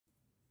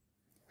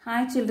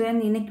Hi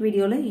children, in this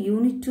video,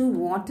 Unit-2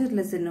 Water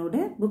lesson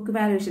book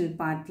evaluation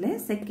part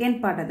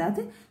second part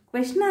adhaadu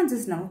question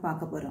answers nama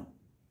paaka porom.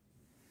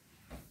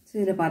 So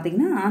idha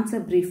pathina answer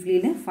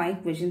briefly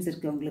 5 questions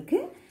irukku ungalku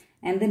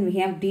and then we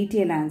have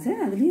detailed answer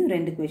adhiliyum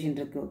rendu question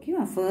irukku. Okay,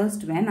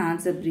 first one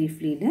answer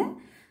briefly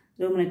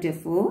Roman letter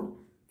 4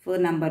 for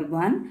number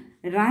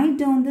 1 write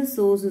down the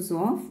sources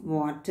of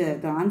water.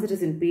 The answer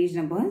is in page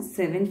number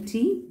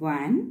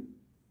 71.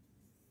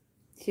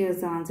 Here's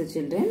the answer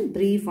children.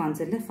 Brief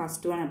answer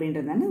first one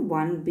அப்படின்றதால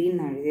 1B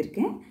நான்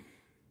எழுதியிருக்கேன்.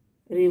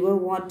 River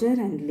water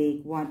and lake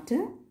water,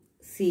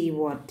 sea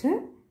water,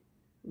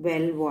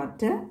 well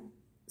water,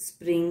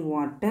 spring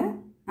water,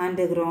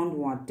 underground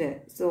water.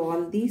 So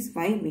all these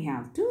 5 we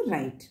have to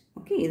write.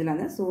 Okay,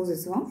 இதெல்லாம் தான்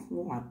sources of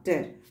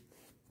water.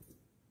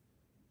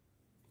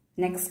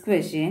 Next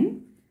question.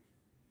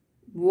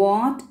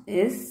 What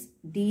is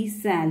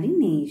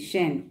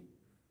desalination?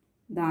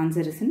 The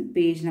answer is in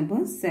page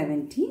number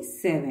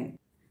 77.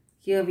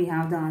 Here we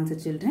have the answer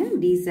children.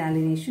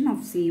 Desalination of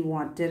sea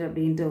water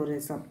அப்படின்ற ஒரு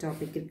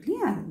subtopic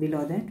இருக்குல்லையா.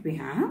 Below that we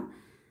have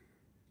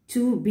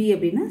 2B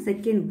அப்படின்னா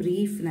second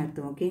brief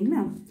அர்த்தம்.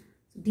 ஓகேங்களா.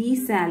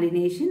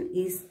 Desalination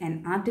is an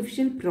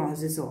artificial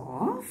process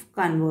of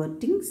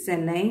converting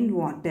saline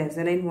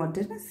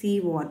water sea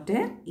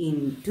water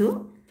into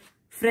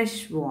fresh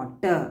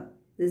water.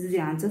 This is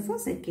the answer for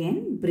second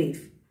brief.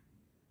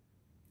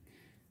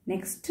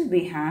 Next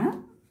we have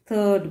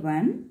third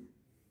one.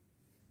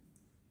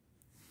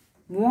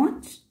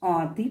 What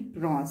are the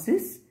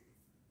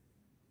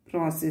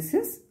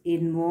processes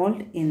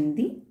involved in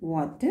the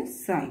water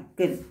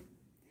cycle?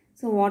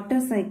 So water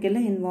cycle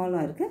involve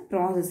ஆயிருக்க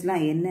process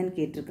எல்லாம் என்னன்னு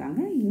கேட்டிருக்காங்க.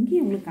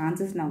 இங்கே உங்களுக்கு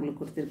answers நான்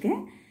உங்களுக்கு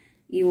கொடுத்திருக்கேன்.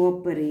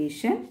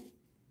 Evaporation,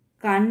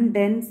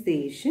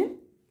 condensation,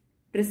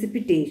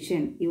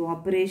 precipitation.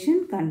 Evaporation,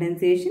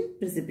 condensation,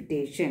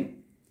 precipitation.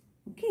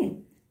 Okay.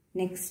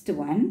 Next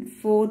one,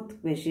 fourth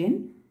question.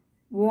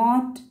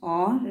 What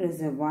are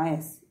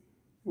reservoirs?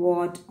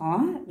 What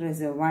are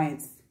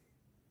reservoirs?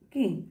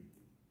 Okay.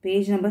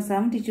 Page number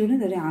 72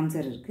 the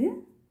answer irukku.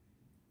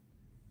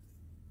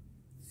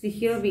 See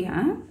here we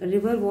have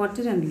river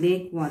water and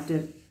lake water.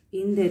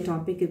 In the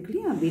topic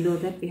irukku below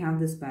that we have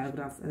this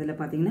paragraph. adula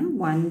pathina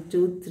 1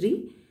 2 3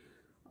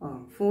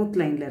 fourth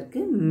line la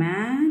irukku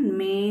man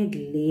made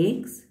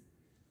lakes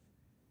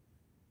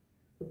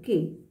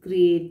okay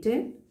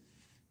created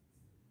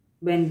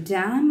when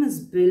dam is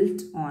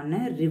built on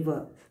a river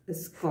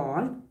is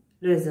called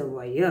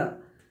reservoir.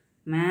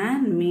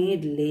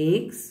 Man-made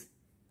lakes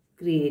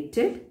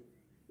created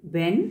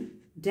when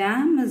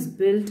dam is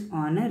built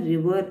on a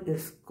river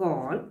is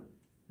called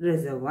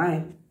reservoir.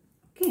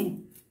 Okay.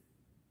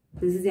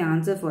 This is the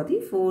answer for the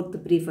fourth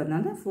brief.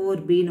 Another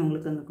 4B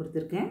உங்களுக்கு அங்க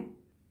கொடுத்திருக்கேன்.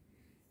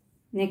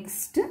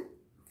 Next,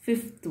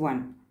 fifth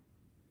one.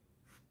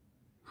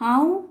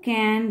 How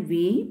can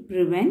we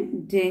prevent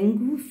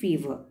dengue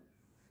fever?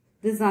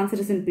 This answer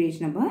is in page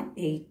number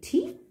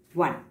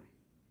 81.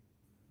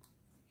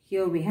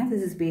 Here we have,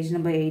 this is page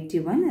number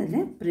 81.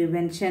 Adla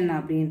prevention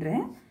அப்படின்ற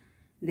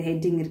the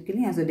heading இருக்கு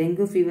இல்லையா. So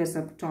dengue fever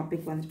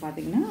subtopic வந்து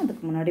பாத்தீங்கன்னா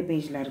அதுக்கு முன்னாடி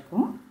பேஜ்ல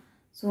இருக்கும்.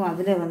 So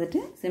அதுல வந்துட்டு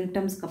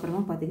symptomsக்கு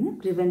அப்புறமா பாத்தீங்கன்னா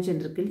prevention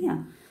இருக்கு இல்லையா.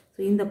 So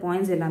இந்த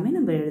பாயிண்ட்ஸ் எல்லாமே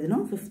நம்ம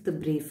எழுதணும் 5th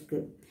briefக்கு.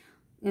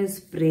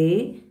 Spray,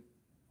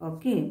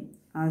 okay.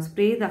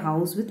 Spray the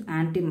house with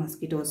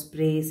anti-mosquito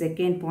spray.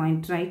 Second point,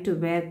 try to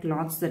wear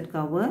cloths that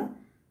cover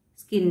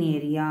skin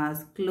areas.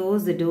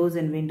 Close the doors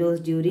and windows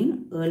during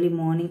early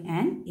morning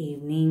and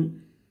evening.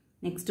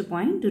 Next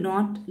point, do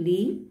not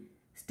leave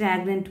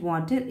stagnant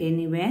water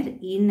anywhere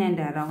in and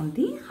around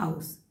the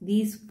house.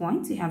 These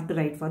points you have to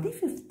write for the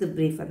 5th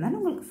brief. Adana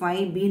ungalku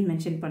 5B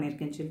mention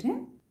pannirken children.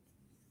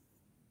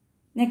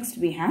 Next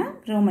we have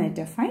Roman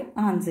letter 5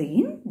 answer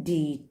in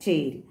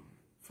detail.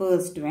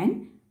 First one,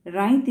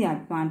 write the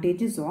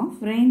advantages of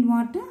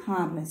rainwater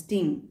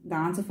harvesting. The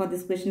answer for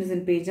this question is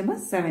in page number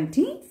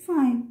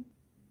 75.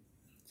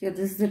 Here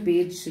this is the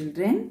page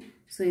children.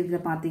 So idhula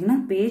pathina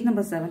page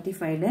number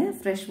 75 la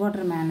fresh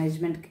water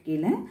management ku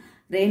kila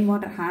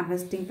rainwater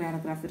harvesting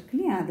paragraph irukku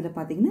adula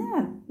pathina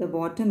the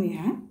bottom you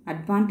have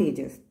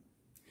advantages.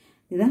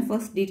 Idan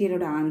first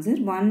detailed answer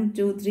 1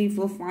 2 3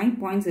 4 5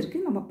 points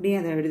irukku நம்ம அப்படியே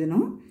அதை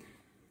எழுதணும்.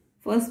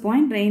 First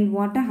point,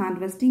 rainwater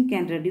harvesting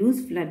can reduce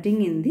flooding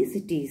in the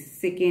cities.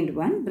 Second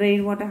one,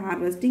 rainwater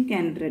harvesting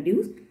can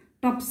reduce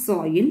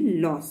topsoil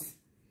loss.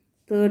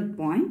 Third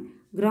point,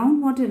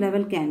 groundwater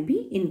level can be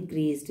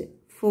increased.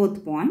 Fourth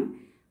point,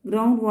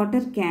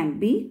 groundwater can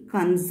be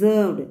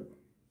conserved.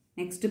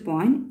 Next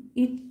point,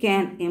 it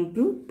can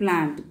improve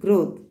plant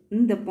growth.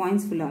 The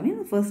points full of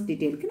the first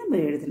detail.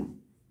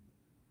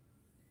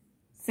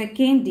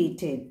 Second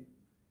detail,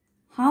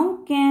 how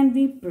can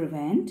we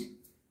prevent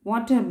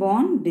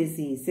waterborne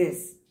diseases?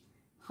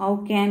 How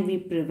can we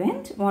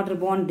prevent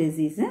waterborne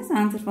diseases?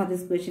 Answer for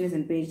this question is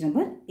in page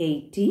number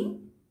 80.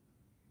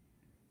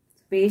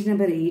 Page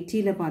number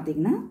 80 la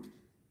pathina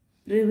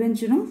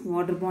prevention of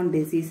waterborne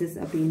diseases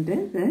அப்படின்ற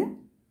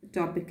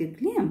topic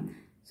இருக்குல்லையா.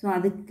 So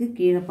அதுக்கு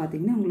கீழே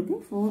பார்த்தீங்கன்னா உங்களுக்கு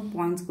 4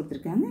 points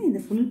கொடுத்துருக்காங்க. இந்த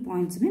full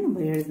பாயிண்ட்ஸுமே நம்ம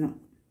எழுதணும்.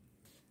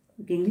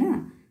 ஓகேங்களா.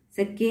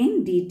 Second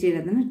detail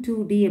adana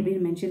 2D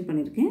அப்படினு mention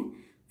பண்ணிருக்கேன்.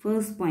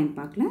 First point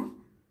பார்க்கலாம்.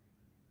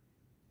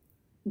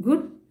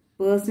 Good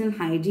personal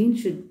hygiene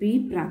should be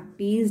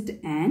practiced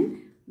and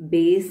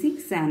basic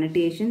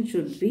sanitation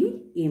should be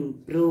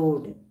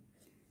improved.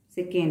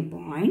 Second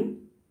point,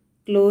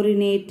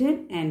 chlorinated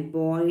and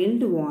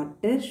boiled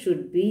water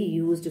should be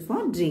used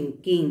for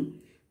drinking.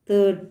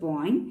 Third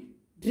point,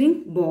 drink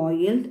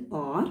boiled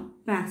or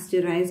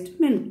pasteurized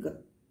milk.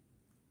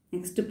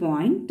 Next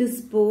point,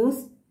 dispose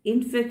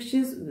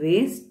infectious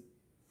waste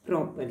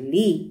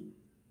properly.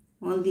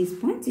 All these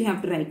points you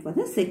have to write for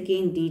the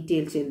second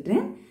detail,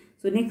 children.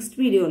 So next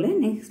video,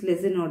 next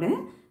lesson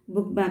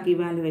book back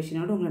evaluation.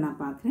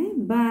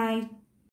 Bye.